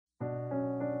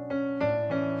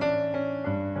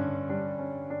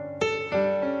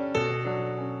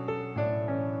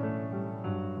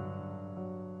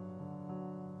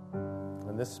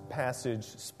this passage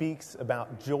speaks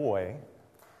about joy.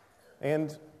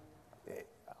 And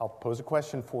I'll pose a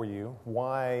question for you.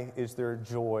 Why is there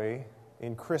joy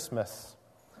in Christmas?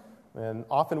 And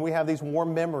often we have these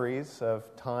warm memories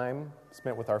of time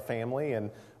spent with our family and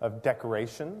of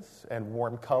decorations and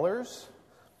warm colors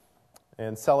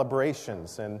and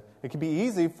celebrations. And it can be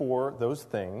easy for those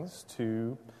things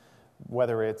to,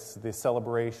 whether it's the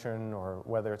celebration or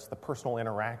whether it's the personal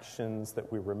interactions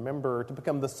that we remember, to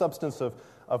become the substance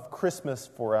of Christmas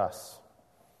for us.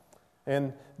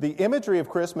 And the imagery of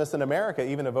Christmas in America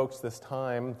even evokes this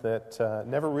time that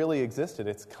never really existed.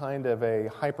 It's kind of a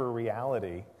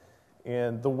hyper-reality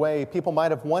in the way people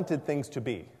might have wanted things to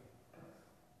be.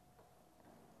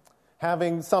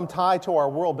 Having some tie to our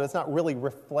world, but it's not really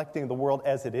reflecting the world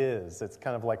as it is. It's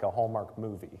kind of like a Hallmark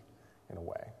movie in a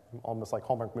way. Almost like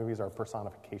Hallmark movies are a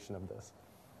personification of this.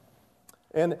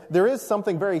 And there is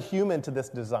something very human to this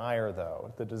desire,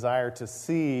 though, the desire to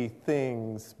see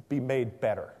things be made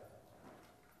better.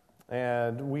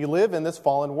 And we live in this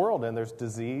fallen world, and there's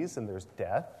disease, and there's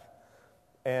death,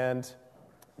 and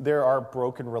there are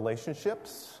broken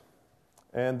relationships,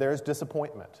 and there's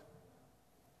disappointment.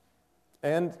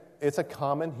 And it's a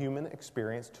common human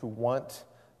experience to want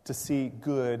to see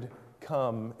good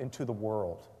come into the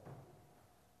world.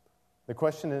 The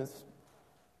question is,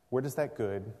 where does that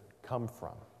good come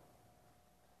from?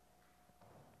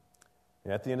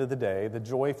 And at the end of the day, the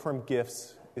joy from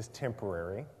gifts is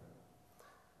temporary.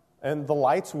 And the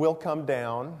lights will come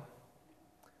down.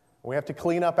 We have to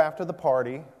clean up after the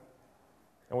party.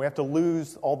 And we have to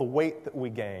lose all the weight that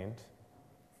we gained.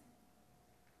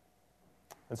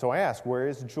 And so I ask, where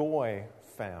is joy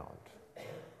found?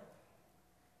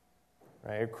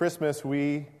 Right? At Christmas,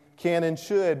 we can and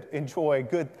should enjoy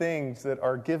good things that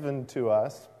are given to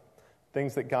us,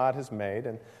 things that God has made.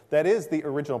 And that is the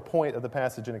original point of the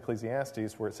passage in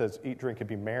Ecclesiastes where it says, eat, drink, and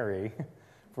be merry,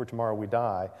 for tomorrow we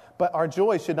die. But our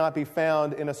joy should not be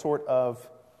found in a sort of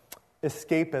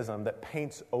escapism that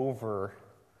paints over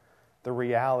the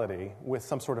reality with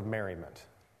some sort of merriment.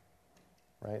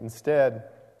 Right? Instead,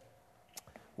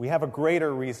 we have a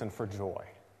greater reason for joy.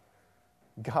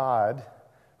 God,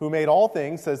 who made all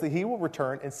things, says that He will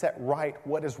return and set right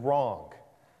what is wrong.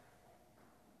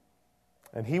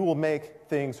 And He will make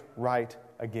things right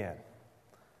again.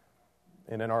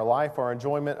 And in our life, our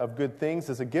enjoyment of good things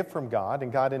is a gift from God,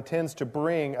 and God intends to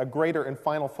bring a greater and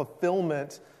final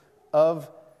fulfillment of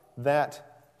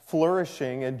that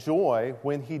flourishing and joy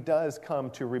when He does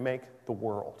come to remake the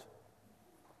world.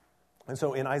 And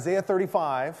so in Isaiah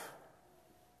 35,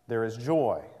 there is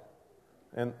joy.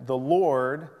 And the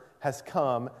Lord has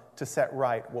come to set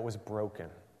right what was broken.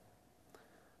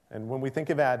 And when we think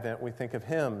of Advent, we think of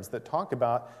hymns that talk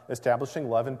about establishing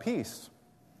love and peace.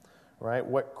 Right?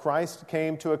 What Christ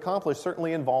came to accomplish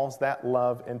certainly involves that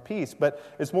love and peace. But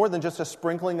it's more than just a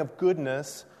sprinkling of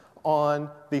goodness on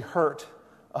the hurt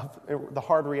of the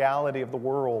hard reality of the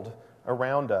world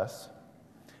around us.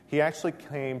 He actually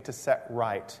came to set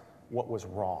right what was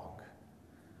wrong.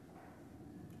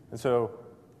 And so,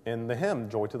 in the hymn,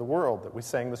 Joy to the World, that we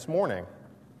sang this morning,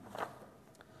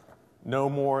 no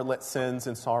more let sins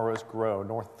and sorrows grow,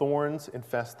 nor thorns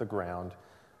infest the ground.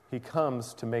 He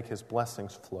comes to make His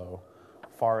blessings flow,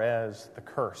 far as the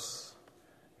curse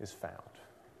is found.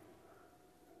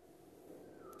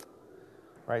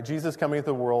 Right? Jesus coming into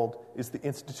the world is the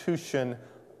institution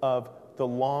of the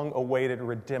long-awaited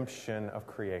redemption of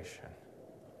creation.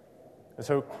 And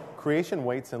so creation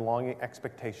waits in longing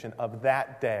expectation of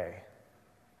that day.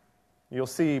 You'll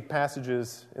see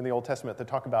passages in the Old Testament that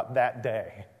talk about that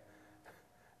day.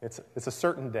 It's a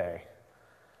certain day.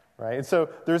 Right? And so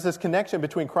there's this connection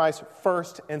between Christ's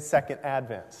first and second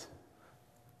advents.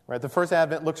 Right? The first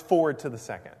advent looks forward to the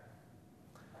second.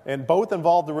 And both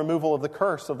involve the removal of the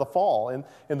curse of the fall. And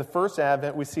in the first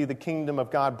advent, we see the kingdom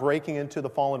of God breaking into the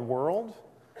fallen world,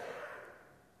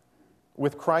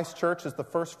 with Christ's church as the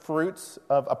first fruits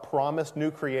of a promised new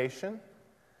creation.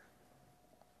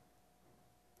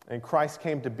 And Christ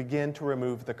came to begin to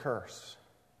remove the curse.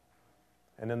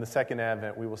 And in the second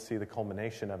advent, we will see the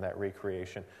culmination of that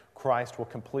recreation. Christ will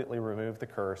completely remove the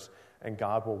curse, and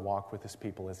God will walk with His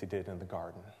people as He did in the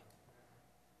garden.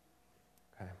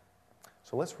 Okay.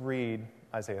 So let's read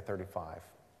Isaiah 35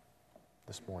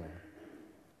 this morning.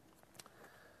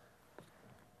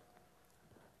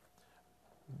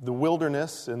 The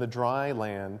wilderness and the dry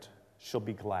land shall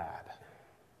be glad.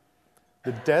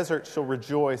 The desert shall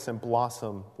rejoice and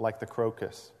blossom like the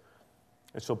crocus.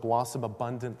 It shall blossom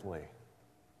abundantly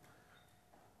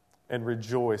and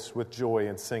rejoice with joy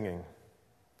and singing.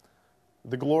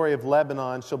 The glory of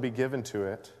Lebanon shall be given to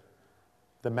it,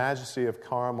 the majesty of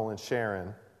Carmel and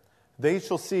Sharon. They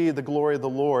shall see the glory of the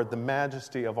Lord, the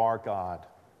majesty of our God.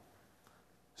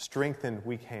 Strengthen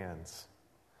weak hands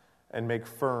and make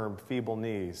firm feeble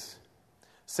knees.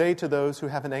 Say to those who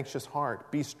have an anxious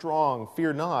heart, be strong,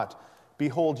 fear not.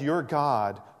 Behold, your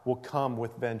God will come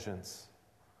with vengeance.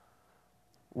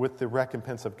 With the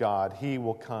recompense of God, he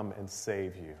will come and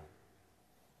save you.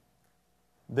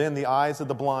 Then the eyes of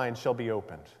the blind shall be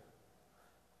opened,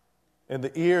 and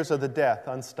the ears of the deaf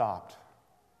unstopped.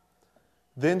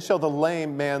 Then shall the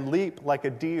lame man leap like a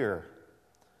deer,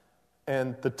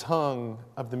 and the tongue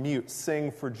of the mute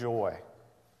sing for joy.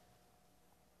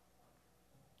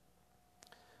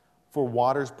 For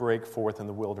waters break forth in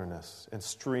the wilderness, and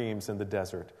streams in the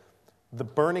desert. The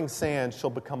burning sand shall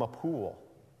become a pool,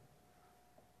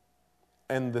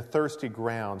 and the thirsty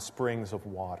ground springs of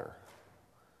water.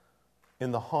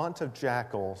 In the haunt of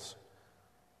jackals,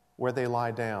 where they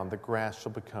lie down, the grass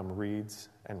shall become reeds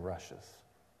and rushes.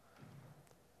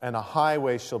 And a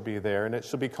highway shall be there, and it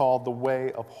shall be called the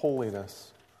way of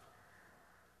holiness.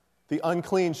 The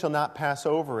unclean shall not pass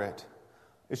over it.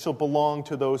 It shall belong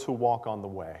to those who walk on the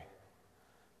way.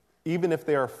 Even if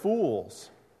they are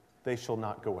fools, they shall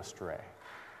not go astray.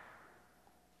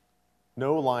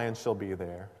 No lion shall be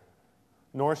there,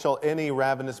 nor shall any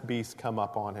ravenous beast come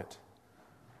up on it.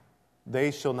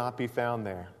 They shall not be found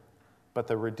there, but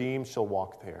the redeemed shall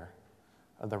walk there,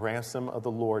 and the ransom of the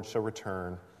Lord shall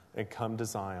return and come to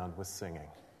Zion with singing.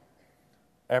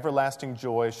 Everlasting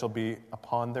joy shall be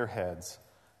upon their heads,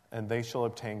 and they shall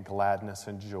obtain gladness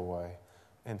and joy,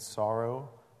 and sorrow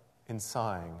and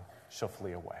sighing shall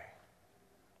flee away.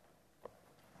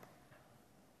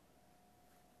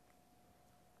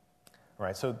 All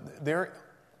right, so there's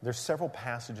several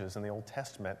passages in the Old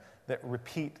Testament that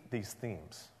repeat these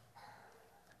themes.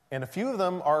 And a few of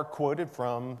them are quoted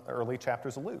from early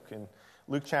chapters of Luke. In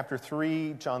Luke chapter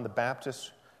 3, John the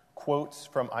Baptist quotes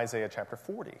from Isaiah chapter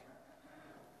 40.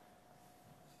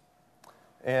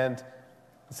 And it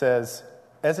says,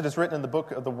 as it is written in the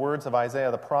book of the words of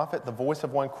Isaiah the prophet, the voice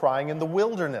of one crying in the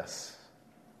wilderness,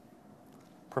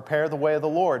 prepare the way of the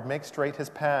Lord, make straight his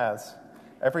paths.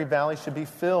 Every valley should be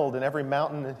filled, and every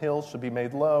mountain and hill should be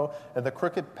made low, and the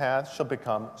crooked paths shall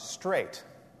become straight,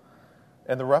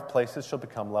 and the rough places shall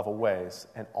become level ways,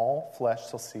 and all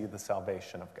flesh shall see the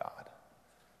salvation of God.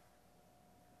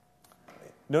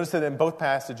 Notice that in both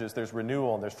passages there's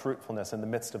renewal and there's fruitfulness in the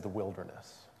midst of the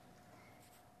wilderness.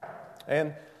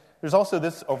 And there's also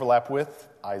this overlap with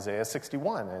Isaiah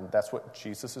 61, and that's what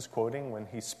Jesus is quoting when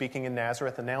he's speaking in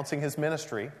Nazareth, announcing his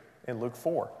ministry in Luke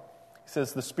 4. He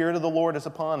says, the Spirit of the Lord is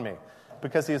upon me,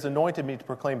 because he has anointed me to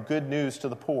proclaim good news to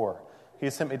the poor. He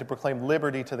has sent me to proclaim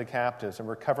liberty to the captives and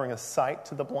recovering of sight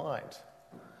to the blind,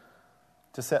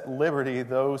 to set liberty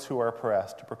those who are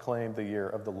oppressed, to proclaim the year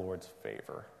of the Lord's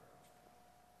favor.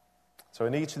 So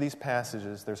in each of these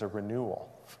passages, there's a renewal.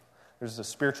 There's a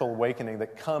spiritual awakening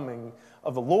that coming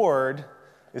of the Lord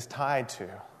is tied to.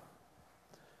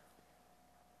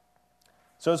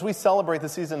 So as we celebrate the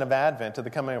season of Advent, to the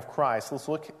coming of Christ, let's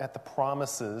look at the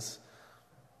promises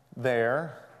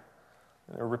there.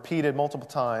 They're repeated multiple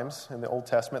times in the Old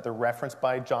Testament. They're referenced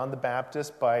by John the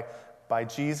Baptist, by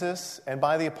Jesus, and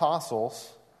by the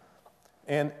apostles.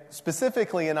 And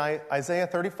specifically in Isaiah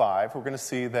 35, we're going to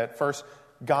see that first,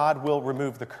 God will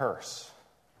remove the curse.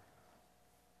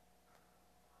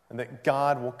 And that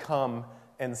God will come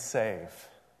and save.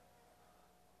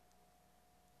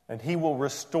 And he will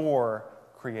restore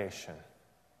creation.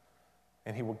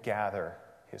 And he will gather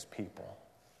his people.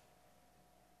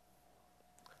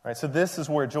 Right, so this is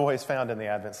where joy is found in the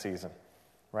Advent season.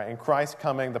 Right, in Christ's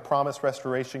coming, the promised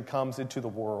restoration comes into the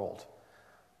world.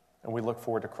 And we look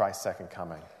forward to Christ's second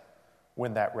coming,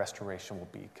 when that restoration will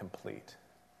be complete.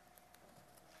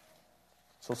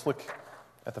 So let's look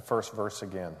at the first verse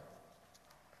again.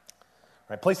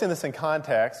 Right, placing this in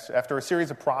context, after a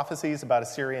series of prophecies about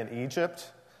Assyria and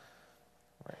Egypt,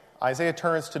 Isaiah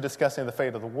turns to discussing the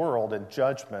fate of the world and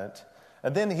judgment.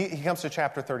 And then he comes to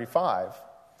chapter 35,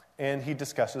 and he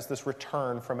discusses this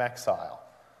return from exile.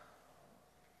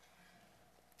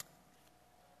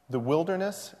 The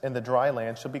wilderness and the dry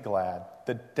land shall be glad.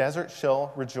 The desert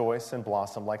shall rejoice and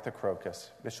blossom like the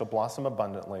crocus. It shall blossom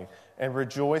abundantly and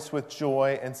rejoice with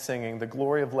joy and singing. The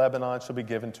glory of Lebanon shall be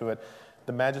given to it,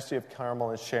 the majesty of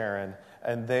Carmel and Sharon,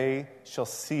 and they shall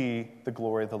see the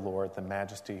glory of the Lord, the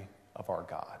majesty of our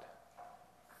God.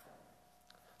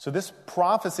 So this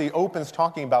prophecy opens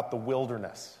talking about the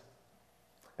wilderness.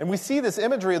 And we see this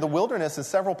imagery of the wilderness in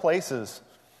several places.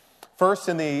 First,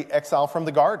 in the exile from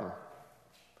the garden.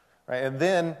 Right? And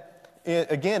then,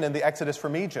 again, in the exodus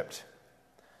from Egypt.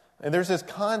 And there's this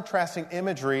contrasting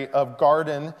imagery of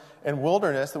garden and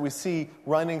wilderness that we see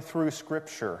running through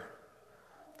Scripture.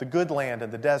 The good land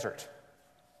and the desert.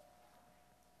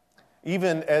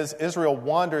 Even as Israel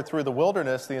wandered through the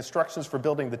wilderness, the instructions for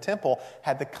building the temple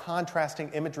had the contrasting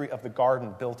imagery of the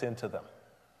garden built into them.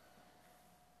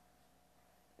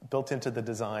 Built into the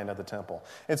design of the temple.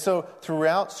 And so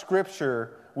throughout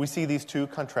Scripture, we see these two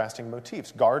contrasting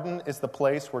motifs. Garden is the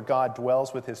place where God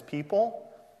dwells with his people,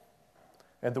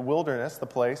 and the wilderness, the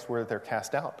place where they're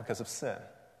cast out because of sin.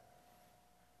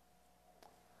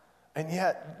 And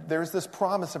yet, there's this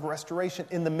promise of restoration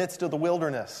in the midst of the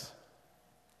wilderness.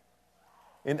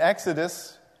 In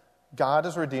Exodus, God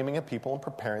is redeeming a people and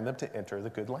preparing them to enter the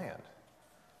good land.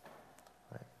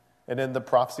 Right? And in the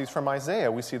prophecies from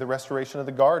Isaiah, we see the restoration of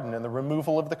the garden and the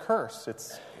removal of the curse.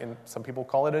 Some people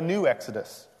call it a new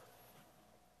Exodus.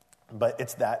 But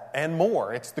it's that and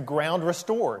more. It's the ground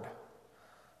restored.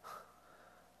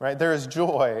 Right? There is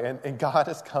joy, and God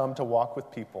has come to walk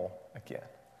with people again.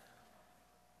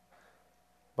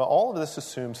 But all of this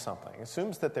assumes something. It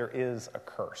assumes that there is a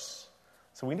curse.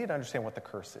 So we need to understand what the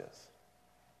curse is.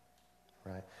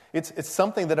 Right? It's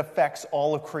something that affects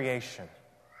all of creation.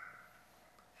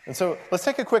 And so let's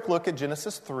take a quick look at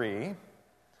Genesis 3,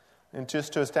 and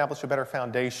just to establish a better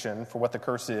foundation for what the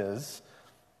curse is.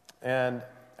 And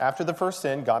after the first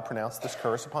sin, God pronounced this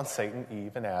curse upon Satan,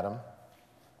 Eve, and Adam.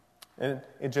 And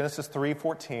in Genesis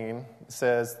 3:14, it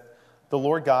says, "The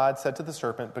Lord God said to the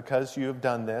serpent, because you have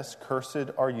done this,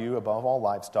 cursed are you above all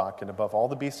livestock and above all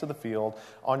the beasts of the field.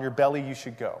 On your belly you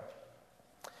should go.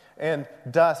 And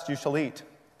dust you shall eat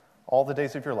all the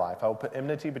days of your life. I will put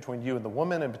enmity between you and the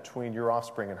woman, and between your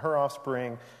offspring and her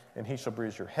offspring, and he shall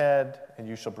bruise your head, and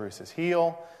you shall bruise his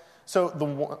heel." So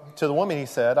to the woman he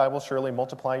said, "I will surely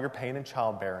multiply your pain in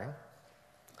childbearing.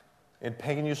 In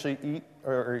pain you shall eat,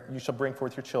 or you shall bring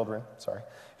forth your children.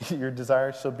 Your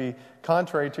desire shall be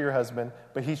contrary to your husband,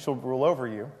 but he shall rule over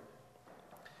you."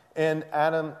 And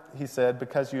Adam, he said,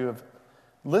 "Because you have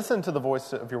listened to the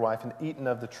voice of your wife and eaten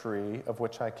of the tree of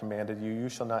which I commanded you, you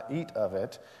shall not eat of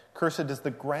it. Cursed is the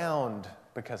ground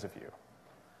because of you.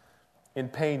 In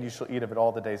pain you shall eat of it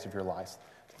all the days of your life.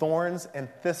 Thorns and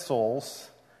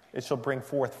thistles it shall bring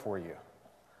forth for you,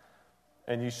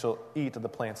 and you shall eat of the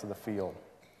plants of the field."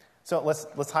 So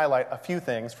let's highlight a few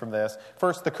things from this.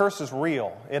 First, the curse is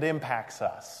real. It impacts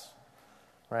us,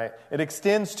 right? It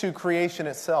extends to creation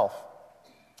itself.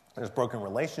 There's broken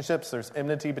relationships. There's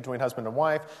enmity between husband and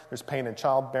wife. There's pain in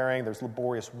childbearing. There's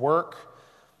laborious work.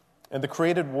 And the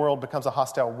created world becomes a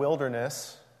hostile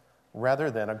wilderness rather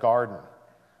than a garden.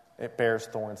 It bears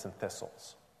thorns and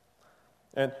thistles.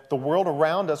 And the world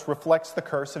around us reflects the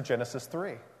curse of Genesis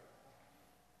 3.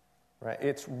 Right?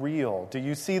 It's real. Do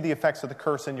you see the effects of the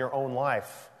curse in your own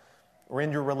life or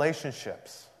in your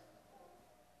relationships?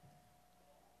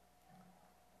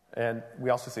 And we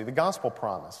also see the gospel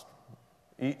promise.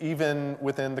 Even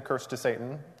within the curse to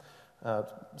Satan,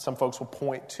 some folks will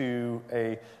point to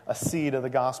a seed of the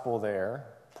gospel there,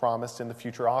 promised in the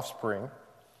future offspring.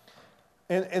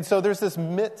 And so there's this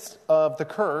midst of the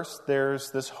curse,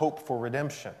 there's this hope for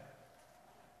redemption.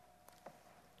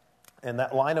 And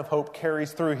that line of hope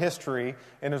carries through history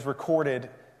and is recorded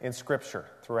in Scripture,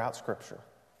 throughout Scripture.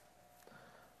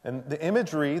 And the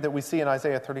imagery that we see in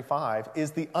Isaiah 35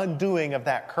 is the undoing of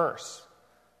that curse.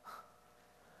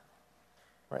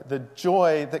 Right? The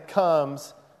joy that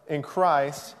comes in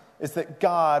Christ is that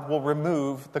God will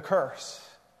remove the curse.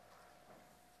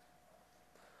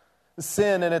 The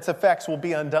sin and its effects will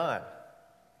be undone.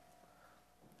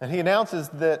 And he announces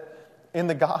that in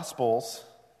the Gospels,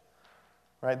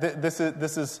 right, this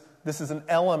is an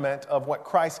element of what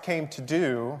Christ came to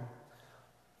do,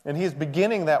 and he is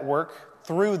beginning that work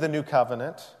through the new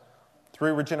covenant,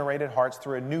 through regenerated hearts,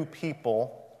 through a new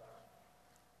people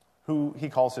who he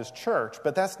calls his church.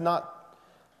 But that's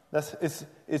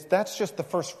just the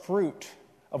first fruit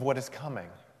of what is coming.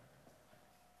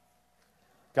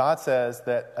 God says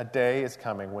that a day is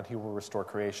coming when he will restore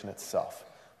creation itself,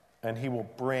 and he will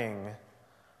bring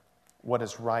what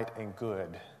is right and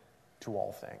good to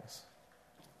all things.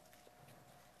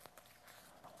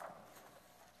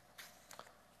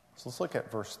 So let's look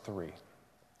at verse 3.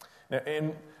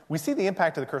 And we see the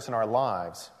impact of the curse in our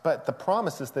lives, but the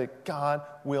promise is that God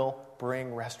will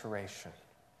bring restoration.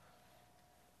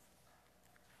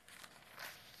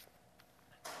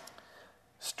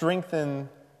 Strengthen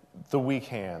the weak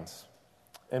hands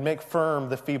and make firm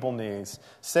the feeble knees.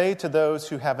 Say to those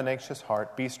who have an anxious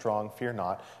heart, be strong, fear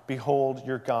not. Behold,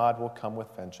 your God will come with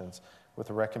vengeance, with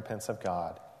the recompense of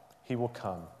God. He will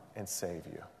come and save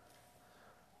you.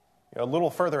 A little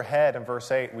further ahead in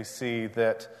verse 8, we see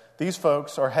that these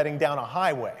folks are heading down a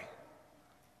highway.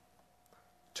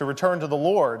 to return to the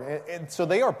Lord. And so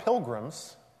they are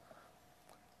pilgrims.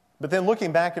 But then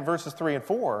looking back at verses 3 and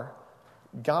 4,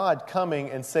 God coming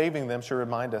and saving them should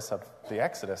remind us of the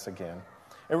Exodus again.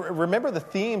 And remember the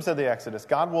themes of the Exodus.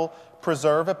 God will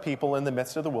preserve a people in the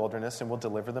midst of the wilderness and will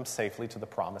deliver them safely to the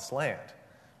promised land.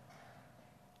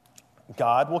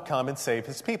 God will come and save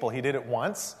his people. He did it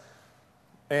once,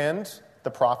 and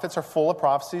the prophets are full of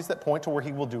prophecies that point to where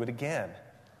he will do it again.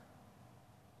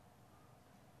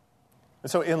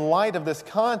 And so in light of this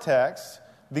context,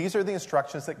 these are the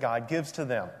instructions that God gives to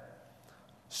them.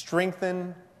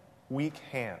 Strengthen weak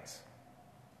hands.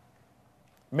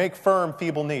 Make firm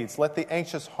feeble knees. Let the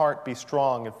anxious heart be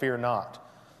strong and fear not.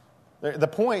 The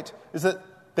point is that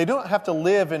they don't have to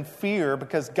live in fear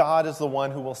because God is the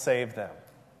one who will save them.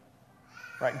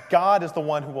 Right? God is the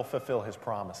one who will fulfill his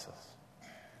promises.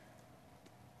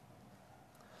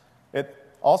 It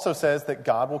also says that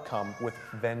God will come with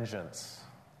vengeance.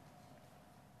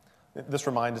 This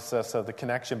reminds us of the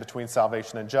connection between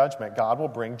salvation and judgment. God will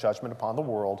bring judgment upon the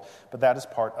world, but that is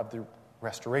part of the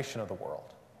restoration of the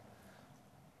world.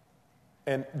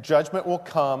 And judgment will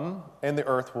come, and the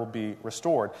earth will be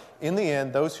restored. In the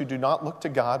end, those who do not look to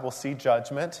God will see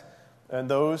judgment, and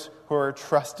those who are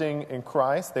trusting in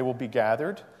Christ, they will be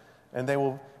gathered, and they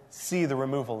will see the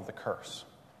removal of the curse.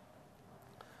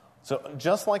 So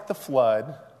just like the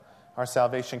flood, our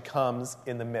salvation comes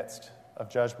in the midst of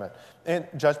judgment. And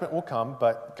judgment will come,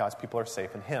 but God's people are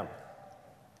safe in him.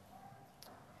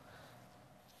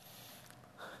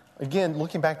 Again,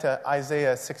 looking back to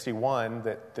Isaiah 61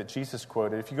 that Jesus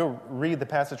quoted, if you go read the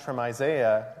passage from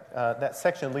Isaiah, that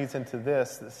section leads into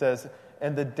this that says,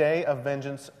 "And the day of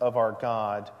vengeance of our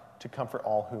God to comfort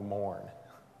all who mourn."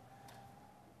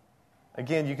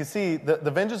 Again, you can see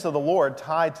the vengeance of the Lord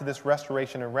tied to this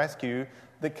restoration and rescue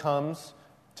that comes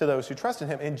to those who trust in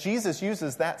him. And Jesus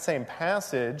uses that same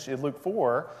passage in Luke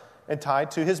 4 and tied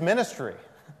to his ministry.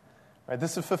 Right?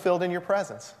 This is fulfilled in your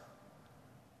presence.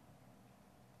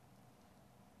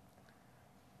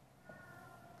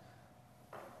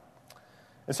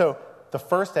 And so the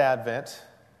first advent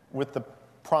with the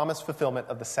promised fulfillment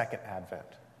of the second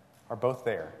advent are both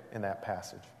there in that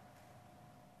passage.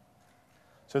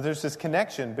 So there's this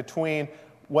connection between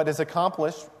what is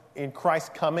accomplished in Christ's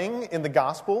coming in the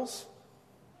Gospels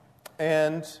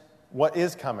and what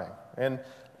is coming. And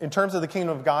in terms of the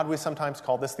kingdom of God, we sometimes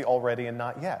call this the already and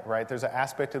not yet, right? There's an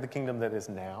aspect of the kingdom that is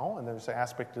now, and there's an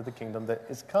aspect of the kingdom that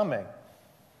is coming.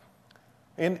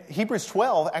 In Hebrews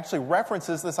 12 actually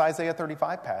references this Isaiah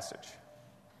 35 passage.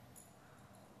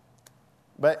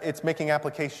 But it's making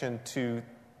application to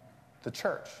the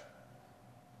church.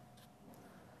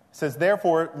 It says,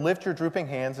 "Therefore, lift your drooping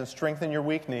hands and strengthen your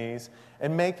weak knees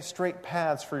and make straight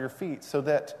paths for your feet so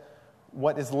that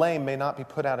what is lame may not be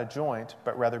put out of joint,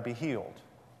 but rather be healed.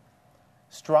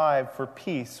 Strive for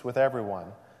peace with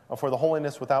everyone, and for the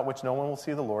holiness without which no one will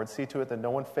see the Lord. See to it that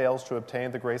no one fails to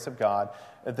obtain the grace of God,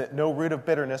 and that no root of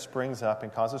bitterness springs up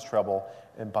and causes trouble,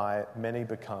 and by it many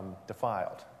become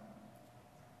defiled."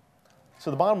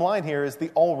 So the bottom line here is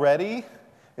the already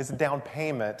is a down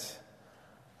payment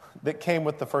that came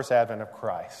with the first advent of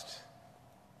Christ.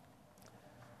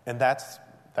 And that's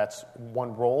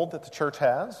one role that the church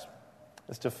has,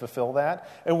 is to fulfill that.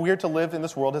 And we're to live in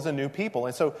this world as a new people.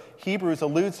 And so Hebrews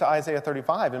alludes to Isaiah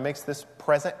 35 and makes this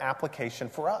present application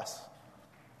for us.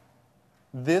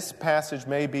 This passage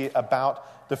may be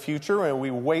about the future, and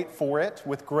we wait for it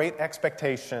with great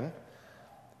expectation.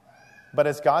 But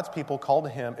as God's people called to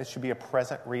him, it should be a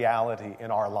present reality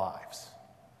in our lives.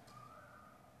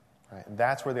 Right? And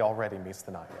that's where the already meets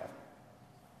the not yet.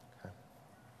 Okay.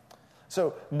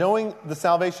 So, knowing the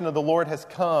salvation of the Lord has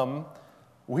come,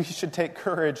 we should take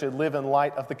courage and live in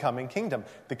light of the coming kingdom.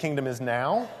 The kingdom is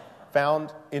now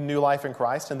found in new life in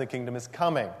Christ, and the kingdom is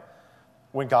coming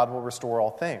when God will restore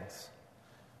all things.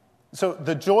 So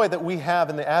the joy that we have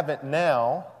in the Advent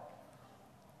now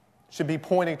should be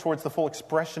pointing towards the full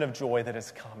expression of joy that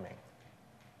is coming.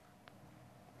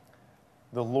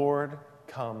 The Lord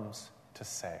comes to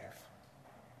save.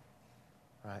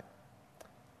 Right?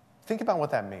 Think about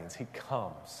what that means. He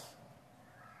comes.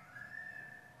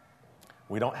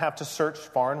 We don't have to search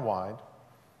far and wide.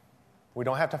 We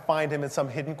don't have to find him in some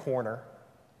hidden corner.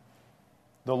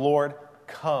 The Lord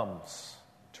comes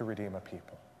to redeem a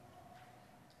people.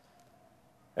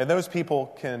 And those people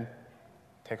can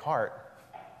take heart,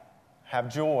 have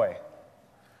joy,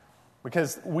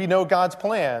 because we know God's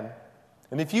plan.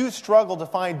 And if you struggle to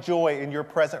find joy in your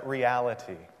present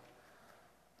reality,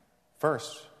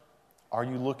 first, are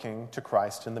you looking to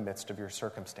Christ in the midst of your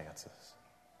circumstances?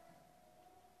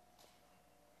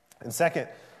 And second,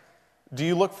 do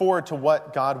you look forward to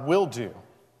what God will do?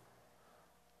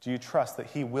 Do you trust that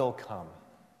he will come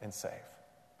and save?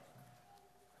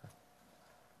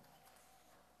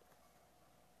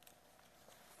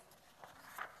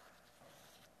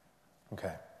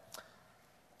 Okay.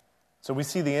 So we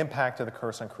see the impact of the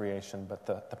curse on creation, but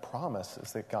the promise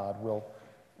is that God will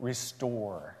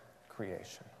restore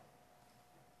creation.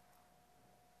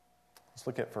 Let's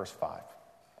look at verse 5.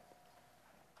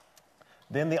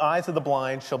 Then the eyes of the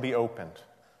blind shall be opened,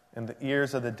 and the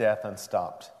ears of the deaf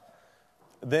unstopped.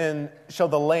 Then shall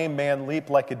the lame man leap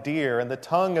like a deer, and the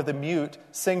tongue of the mute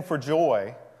sing for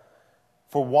joy.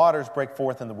 For waters break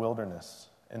forth in the wilderness,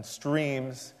 and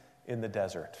streams in the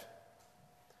desert.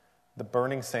 The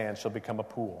burning sand shall become a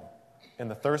pool,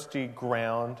 and the thirsty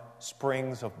ground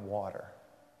springs of water.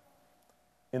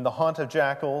 In the haunt of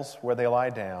jackals, where they lie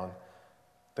down,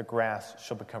 the grass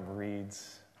shall become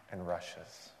reeds and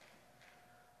rushes.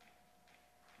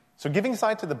 So giving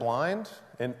sight to the blind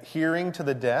and hearing to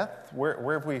the deaf,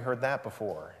 where have we heard that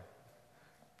before?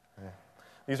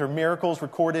 These are miracles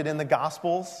recorded in the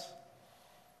Gospels.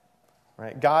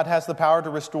 Right? God has the power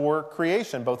to restore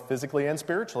creation, both physically and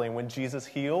spiritually. And when Jesus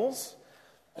heals,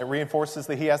 it reinforces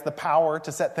that he has the power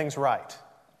to set things right.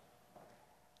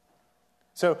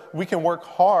 So we can work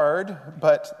hard,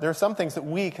 but there are some things that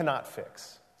we cannot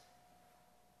fix.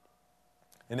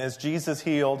 And as Jesus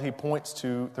healed, he points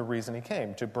to the reason he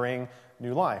came, to bring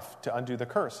new life, to undo the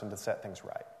curse, and to set things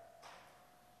right.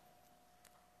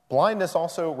 Blindness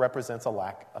also represents a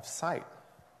lack of sight,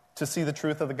 to see the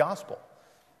truth of the gospel.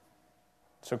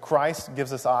 So Christ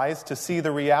gives us eyes to see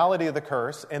the reality of the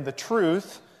curse and the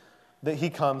truth that he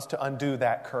comes to undo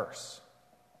that curse.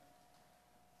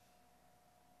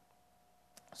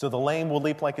 So the lame will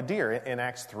leap like a deer. In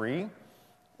Acts 3,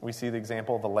 we see the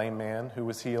example of a lame man who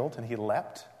was healed and he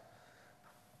leapt.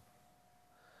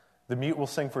 The mute will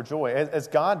sing for joy. As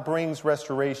God brings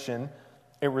restoration,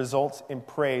 it results in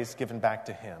praise given back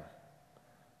to him.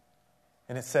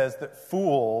 And it says that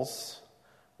fools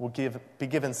will be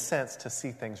given sense to see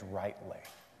things rightly.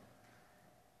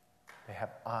 They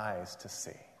have eyes to see.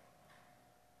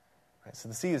 Right? So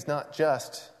the see is not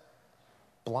just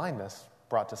blindness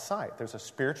brought to sight. There's a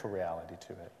spiritual reality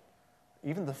to it.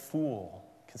 Even the fool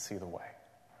can see the way.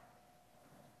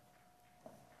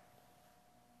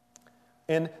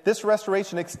 And this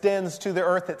restoration extends to the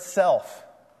earth itself.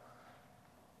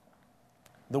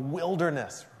 The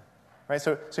wilderness. Right?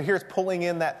 So here it's pulling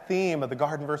in that theme of the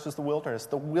garden versus the wilderness.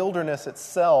 The wilderness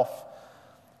itself,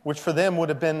 which for them would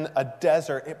have been a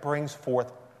desert, it brings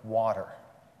forth water.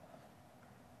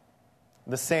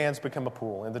 The sands become a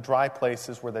pool. In the dry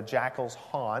places where the jackals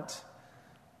haunt,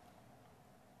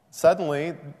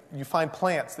 suddenly you find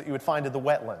plants that you would find in the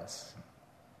wetlands.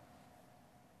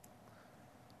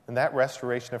 And that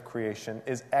restoration of creation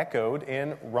is echoed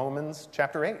in Romans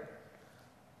chapter 8.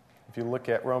 If you look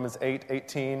at Romans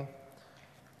 8:18,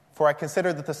 for I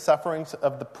consider that the sufferings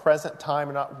of the present time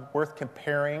are not worth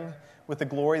comparing with the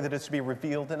glory that is to be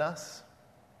revealed in us.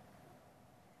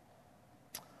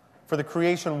 For the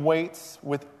creation waits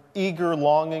with eager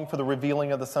longing for the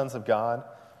revealing of the sons of God.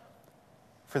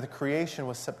 For the creation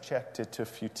was subjected to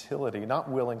futility, not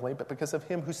willingly, but because of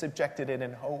him who subjected it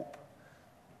in hope,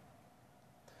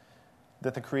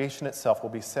 that the creation itself will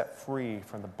be set free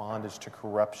from the bondage to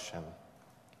corruption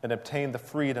and obtain the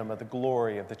freedom of the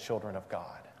glory of the children of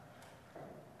God.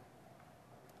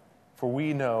 For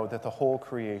we know that the whole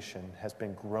creation has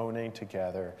been groaning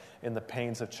together in the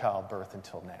pains of childbirth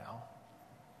until now.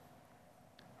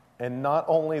 And not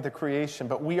only the creation,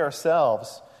 but we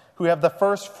ourselves, who have the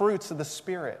first fruits of the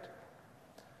Spirit,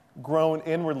 groan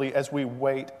inwardly as we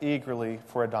wait eagerly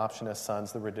for adoption as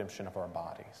sons, the redemption of our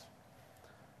bodies.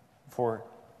 For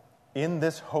in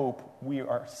this hope we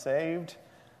are saved.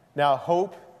 Now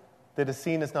hope that is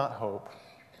seen is not hope,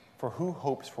 for who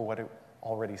hopes for what it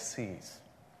already sees?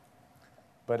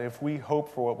 But if we hope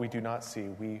for what we do not see,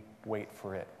 we wait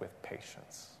for it with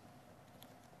patience.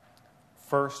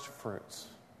 First fruits.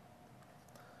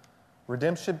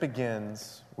 Redemption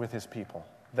begins with his people.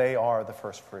 They are the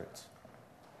first fruits.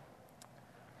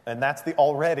 And that's the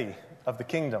already of the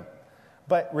kingdom.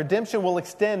 But redemption will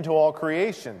extend to all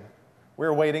creation. We're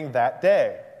awaiting that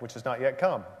day, which has not yet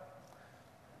come.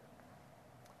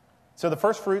 So the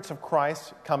first fruits of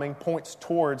Christ coming points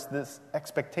towards this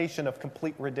expectation of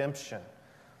complete redemption.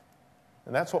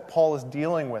 And that's what Paul is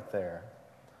dealing with there.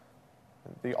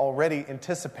 The already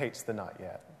anticipates the not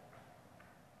yet.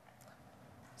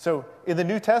 So in the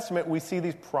New Testament, we see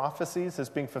these prophecies as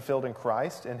being fulfilled in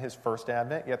Christ in his first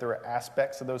advent, yet there are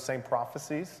aspects of those same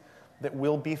prophecies that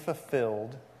will be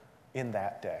fulfilled in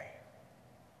that day.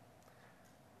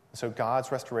 So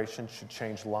God's restoration should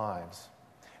change lives.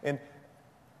 And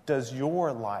does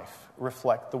your life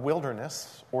reflect the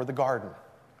wilderness or the garden?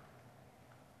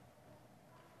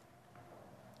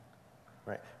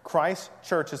 Right. Christ's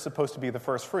church is supposed to be the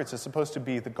first fruits. It's supposed to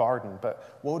be the garden.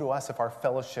 But woe to us if our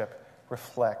fellowship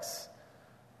reflects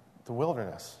the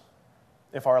wilderness,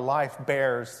 if our life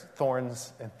bears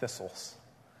thorns and thistles.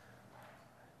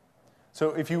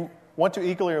 So if you want to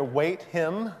eagerly await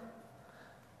him,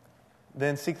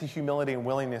 then seek the humility and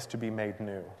willingness to be made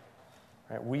new.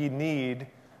 Right? We need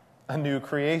a new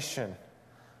creation.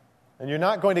 And you're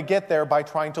not going to get there by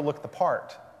trying to look the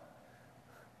part.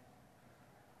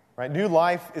 Right? New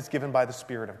life is given by the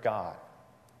Spirit of God.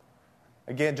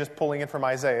 Again, just pulling in from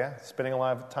Isaiah, spending a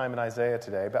lot of time in Isaiah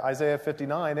today, but Isaiah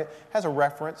 59, it has a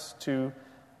reference to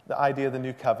the idea of the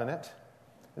new covenant.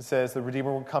 It says, the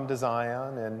Redeemer will come to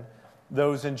Zion, and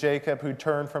those in Jacob who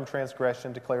turn from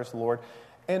transgression, declares the Lord.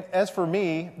 And as for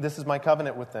me, this is my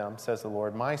covenant with them, says the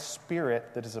Lord. My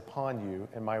spirit that is upon you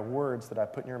and my words that I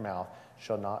put in your mouth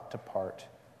shall not depart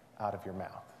out of your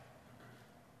mouth.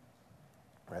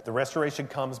 Right? The restoration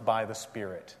comes by the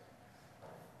Spirit.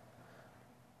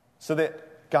 So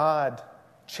that God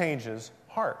changes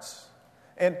hearts.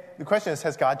 And the question is,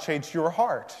 has God changed your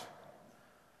heart?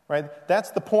 Right?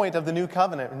 That's the point of the new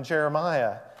covenant in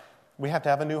Jeremiah. We have to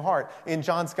have a new heart. In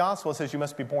John's gospel, it says you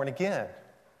must be born again.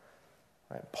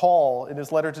 Right? Paul, in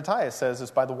his letter to Titus, says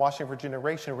it's by the washing of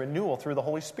regeneration, renewal through the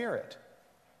Holy Spirit.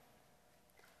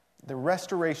 The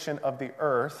restoration of the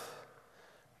earth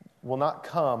will not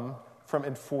come from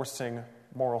enforcing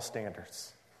moral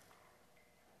standards.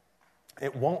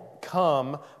 It won't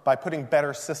come by putting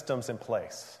better systems in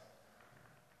place.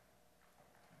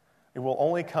 It will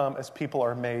only come as people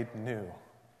are made new.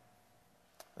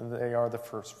 They are the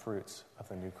first fruits of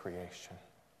the new creation.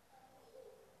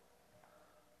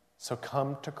 So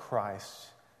come to Christ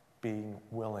being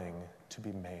willing to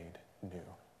be made new.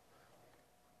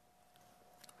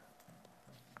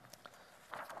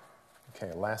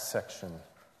 Okay, last section.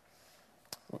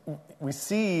 We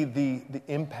see the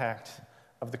impact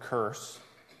of the curse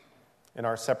in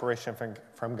our separation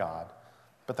from God,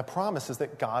 but the promise is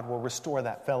that God will restore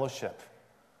that fellowship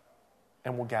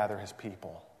and will gather his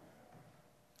people.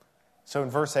 So in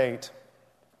verse 8, it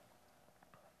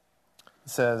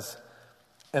says,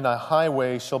 and a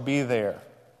highway shall be there,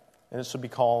 and it shall be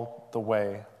called the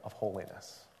way of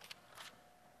holiness.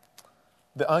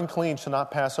 The unclean shall not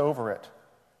pass over it.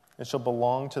 It shall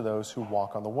belong to those who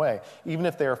walk on the way. Even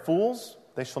if they are fools,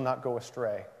 they shall not go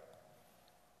astray.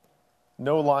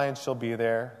 No lion shall be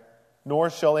there, nor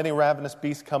shall any ravenous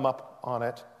beast come up on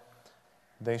it.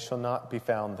 They shall not be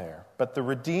found there. But the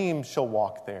redeemed shall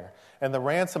walk there, and the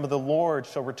ransom of the Lord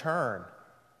shall return.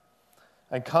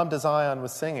 And come to Zion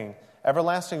with singing.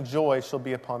 Everlasting joy shall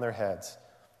be upon their heads.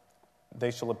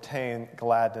 They shall obtain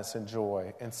gladness and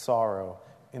joy, and sorrow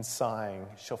and sighing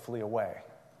shall flee away.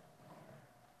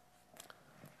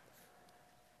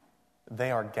 They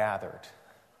are gathered.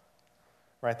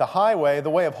 Right? The highway, the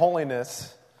way of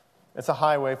holiness, it's a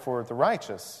highway for the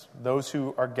righteous, those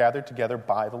who are gathered together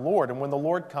by the Lord. And when the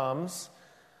Lord comes,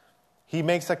 he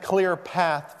makes a clear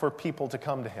path for people to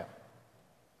come to him.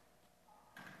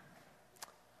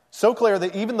 So clear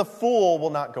that even the fool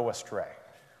will not go astray.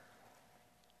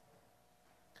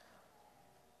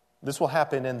 This will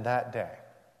happen in that day.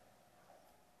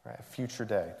 Right, a future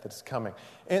day that is coming.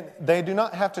 And they do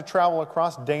not have to travel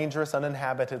across dangerous,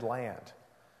 uninhabited land.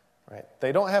 Right?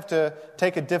 They don't have to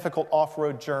take a difficult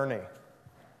off-road journey.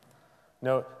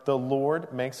 No, the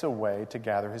Lord makes a way to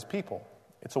gather his people.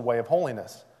 It's a way of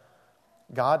holiness.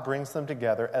 God brings them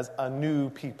together as a new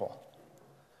people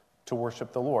to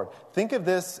worship the Lord. Think of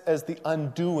this as the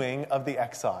undoing of the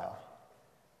exile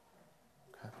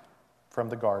from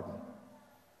the garden.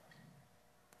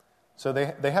 So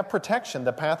they have protection.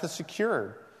 The path is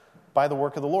secured by the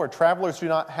work of the Lord. Travelers do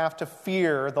not have to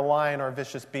fear the lion or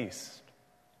vicious beast.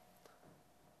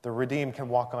 The redeemed can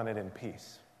walk on it in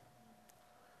peace.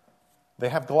 They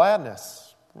have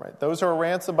gladness. Right? Those who are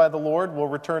ransomed by the Lord will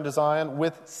return to Zion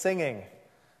with singing.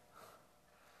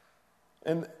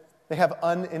 And they have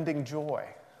unending joy.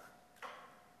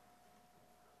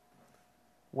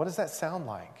 What does that sound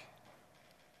like?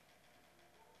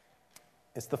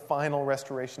 It's the final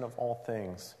restoration of all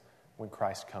things when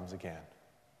Christ comes again.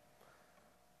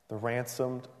 The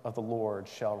ransomed of the Lord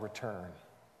shall return.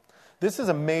 This is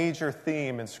a major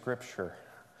theme in Scripture,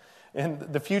 in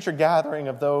the future gathering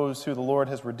of those who the Lord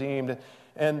has redeemed.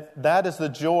 And that is the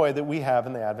joy that we have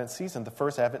in the Advent season. The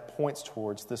first Advent points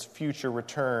towards this future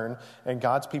return, and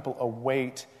God's people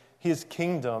await his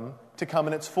kingdom to come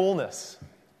in its fullness.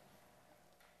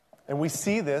 And we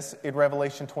see this in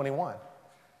Revelation 21.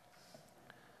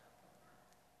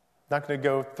 Not going to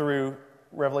go through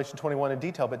Revelation 21 in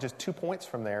detail, but just 2 points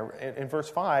from there. In verse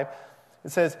 5, it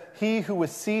says, "He who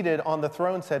was seated on the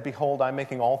throne said, 'Behold, I'm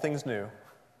making all things new.'"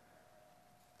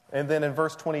 And then in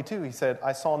verse 22, he said,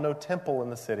 "I saw no temple in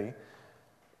the city,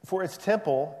 for its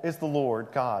temple is the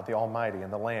Lord God, the Almighty,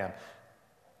 and the Lamb."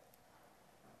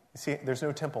 You see, there's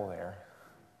no temple there.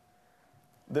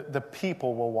 The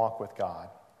people will walk with God.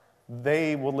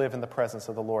 They will live in the presence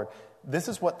of the Lord. This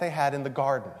is what they had in the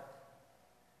garden.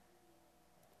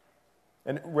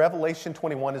 And Revelation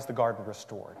 21 is the garden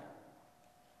restored.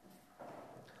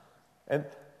 And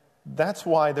that's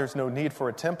why there's no need for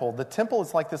a temple. The temple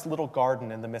is like this little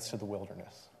garden in the midst of the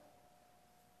wilderness.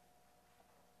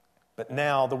 But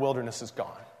now the wilderness is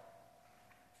gone.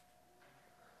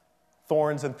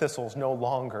 Thorns and thistles no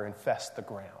longer infest the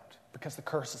ground because the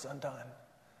curse is undone.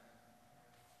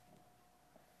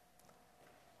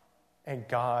 And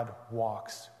God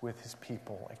walks with his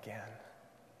people again.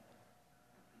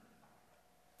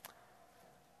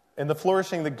 And the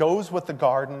flourishing that goes with the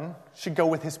garden should go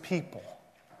with his people.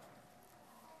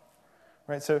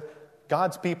 Right? So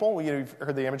God's people, you've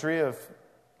heard the imagery of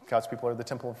God's people are the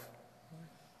temple of.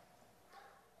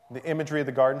 The imagery of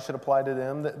the garden should apply to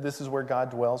them. This is where God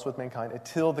dwells with mankind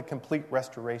until the complete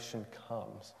restoration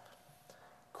comes.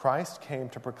 Christ came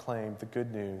to proclaim the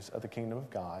good news of the kingdom of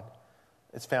God.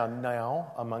 It's found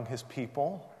now among his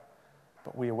people,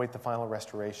 but we await the final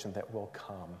restoration that will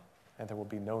come, and there will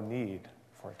be no need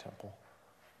for a temple.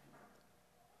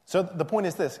 So the point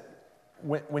is this: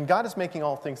 when God is making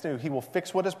all things new, he will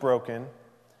fix what is broken,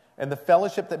 and the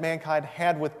fellowship that mankind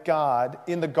had with God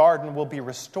in the garden will be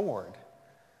restored.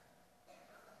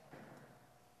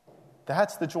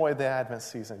 That's the joy of the Advent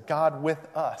season. God with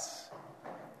us.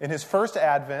 In his first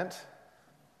Advent,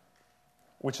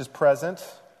 which is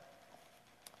present,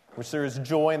 which there is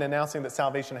joy in announcing that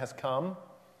salvation has come.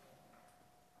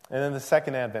 And then the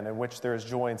second Advent, in which there is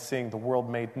joy in seeing the world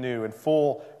made new and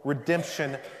full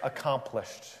redemption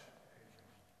accomplished.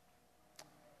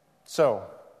 So,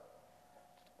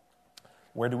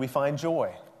 where do we find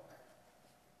joy?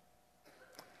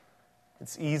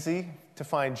 It's easy to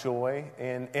find joy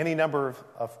in any number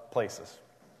of places.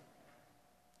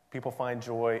 People find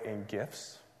joy in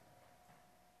gifts.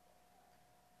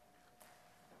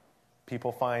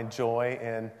 People find joy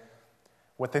in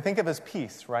what they think of as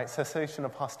peace, right? Cessation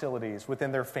of hostilities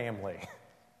within their family.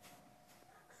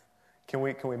 Can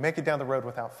we make it down the road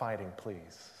without fighting,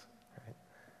 please? Right?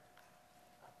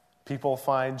 People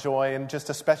find joy in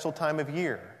just a special time of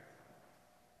year.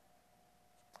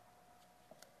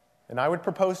 And I would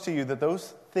propose to you that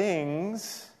those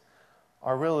things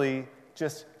are really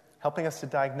just helping us to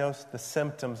diagnose the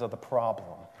symptoms of the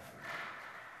problem.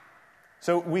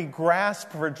 So we grasp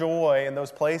for joy in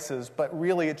those places, but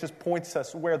really it just points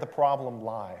us where the problem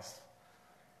lies.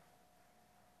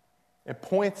 It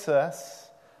points us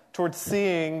towards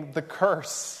seeing the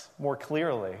curse more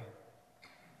clearly.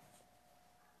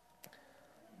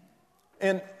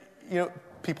 And,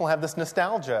 people have this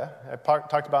nostalgia. I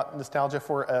talked about nostalgia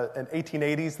for an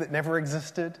 1880s that never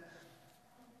existed.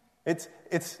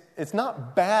 It's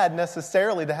not bad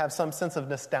necessarily to have some sense of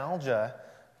nostalgia,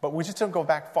 but we just don't go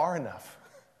back far enough.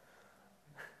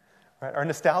 Right? Our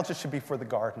nostalgia should be for the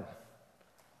garden.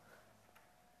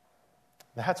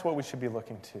 That's what we should be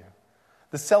looking to.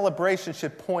 The celebration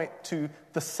should point to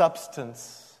the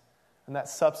substance, and that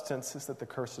substance is that the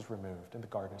curse is removed and the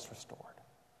garden is restored.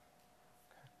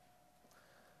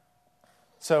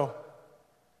 So,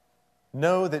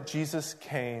 know that Jesus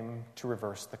came to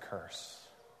reverse the curse.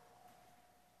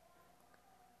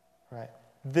 Right?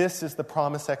 This is the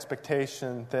promised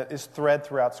expectation that is thread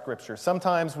throughout Scripture.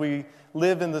 Sometimes we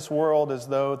live in this world as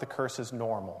though the curse is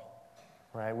normal.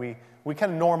 Right? We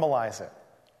kind of normalize it.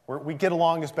 We get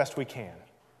along as best we can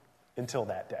until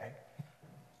that day.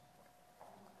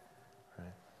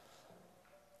 Right?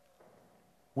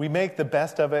 We make the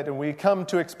best of it and we come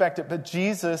to expect it, but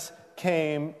Jesus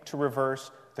came to reverse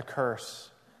the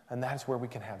curse, and that is where we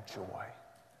can have joy.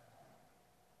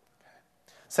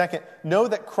 Second, know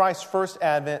that Christ's first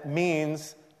advent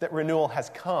means that renewal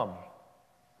has come.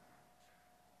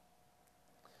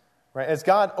 Right? As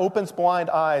God opens blind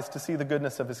eyes to see the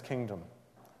goodness of his kingdom,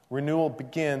 renewal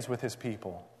begins with his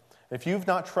people. If you've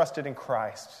not trusted in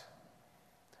Christ,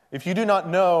 if you do not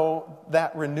know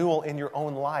that renewal in your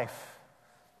own life,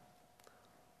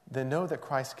 then know that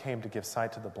Christ came to give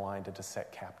sight to the blind and to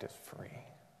set captives free.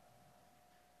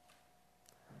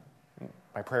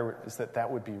 My prayer is that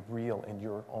that would be real in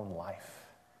your own life.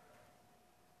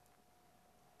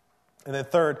 And then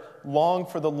third, long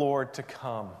for the Lord to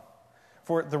come,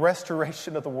 for the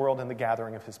restoration of the world and the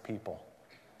gathering of his people.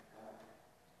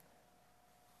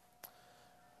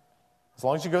 As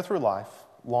long as you go through life,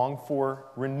 long for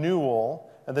renewal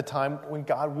at the time when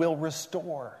God will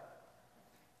restore.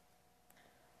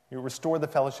 He'll restore the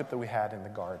fellowship that we had in the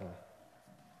garden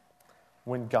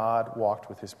when God walked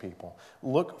with his people.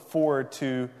 Look forward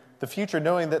to the future,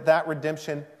 knowing that that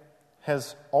redemption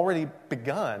has already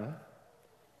begun.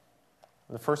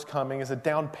 The first coming is a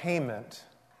down payment.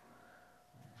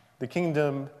 The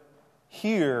kingdom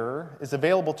here is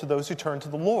available to those who turn to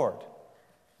the Lord.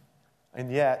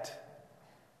 And yet,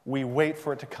 we wait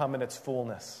for it to come in its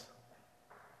fullness.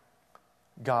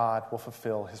 God will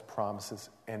fulfill his promises,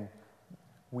 and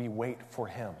we wait for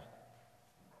him.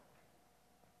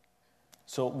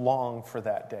 So long for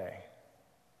that day.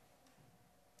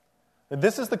 And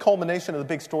this is the culmination of the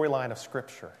big storyline of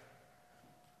Scripture.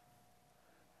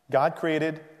 God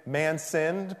created, man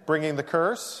sinned, bringing the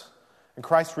curse, and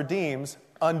Christ redeems,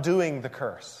 undoing the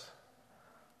curse.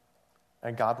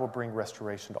 And God will bring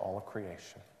restoration to all of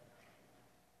creation.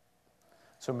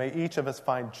 So may each of us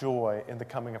find joy in the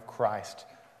coming of Christ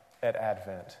at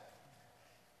Advent.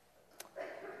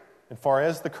 And far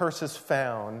as the curse is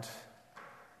found,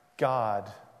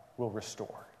 God will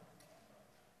restore.